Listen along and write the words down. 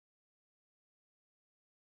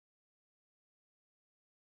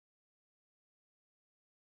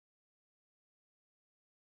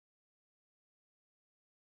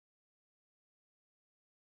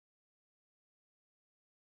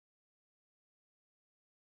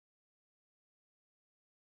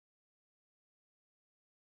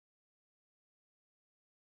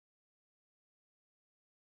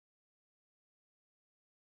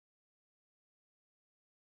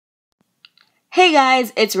Hey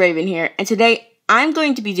guys, it's Raven here, and today I'm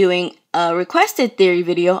going to be doing a requested theory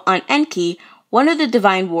video on Enki, one of the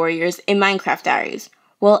divine warriors in Minecraft Diaries.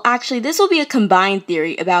 Well, actually, this will be a combined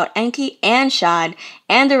theory about Enki and Shad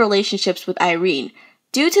and their relationships with Irene,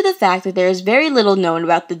 due to the fact that there is very little known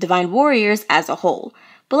about the divine warriors as a whole.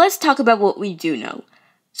 But let's talk about what we do know.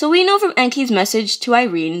 So we know from Enki's message to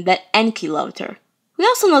Irene that Enki loved her. We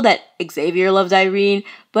also know that Xavier loved Irene,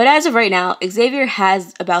 but as of right now, Xavier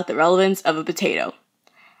has about the relevance of a potato.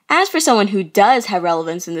 As for someone who does have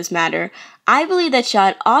relevance in this matter, I believe that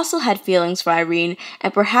Shad also had feelings for Irene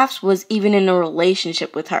and perhaps was even in a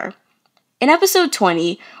relationship with her. In episode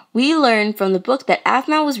 20, we learned from the book that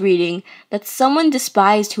APHMAU was reading that someone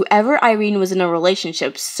despised whoever Irene was in a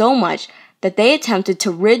relationship so much that they attempted to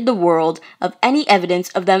rid the world of any evidence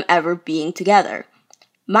of them ever being together.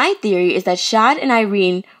 My theory is that Shad and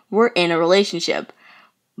Irene were in a relationship,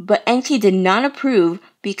 but Enki did not approve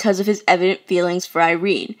because of his evident feelings for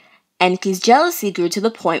Irene. Enki's jealousy grew to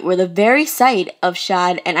the point where the very sight of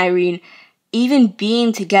Shad and Irene even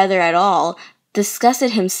being together at all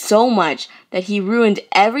disgusted him so much that he ruined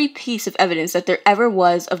every piece of evidence that there ever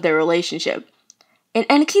was of their relationship. In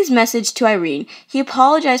Enki's message to Irene, he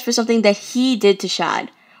apologized for something that he did to Shad,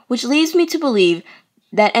 which leads me to believe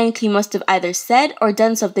that Enki must have either said or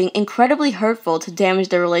done something incredibly hurtful to damage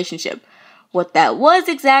their relationship. What that was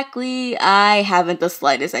exactly, I haven't the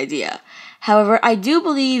slightest idea. However, I don't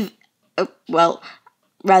believe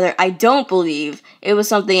it was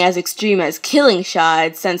something as extreme as killing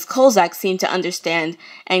Shad, since Kolzak seemed to understand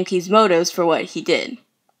Enki's motives for what he did.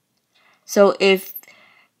 So if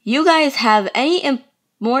you guys have any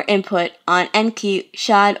more input on Enki,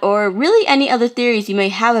 Shad, or really any other theories you may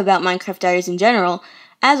have about Minecraft Diaries in general,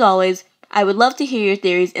 as always, I would love to hear your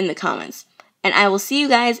theories in the comments. And I will see you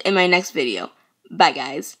guys in my next video. Bye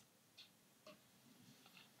guys.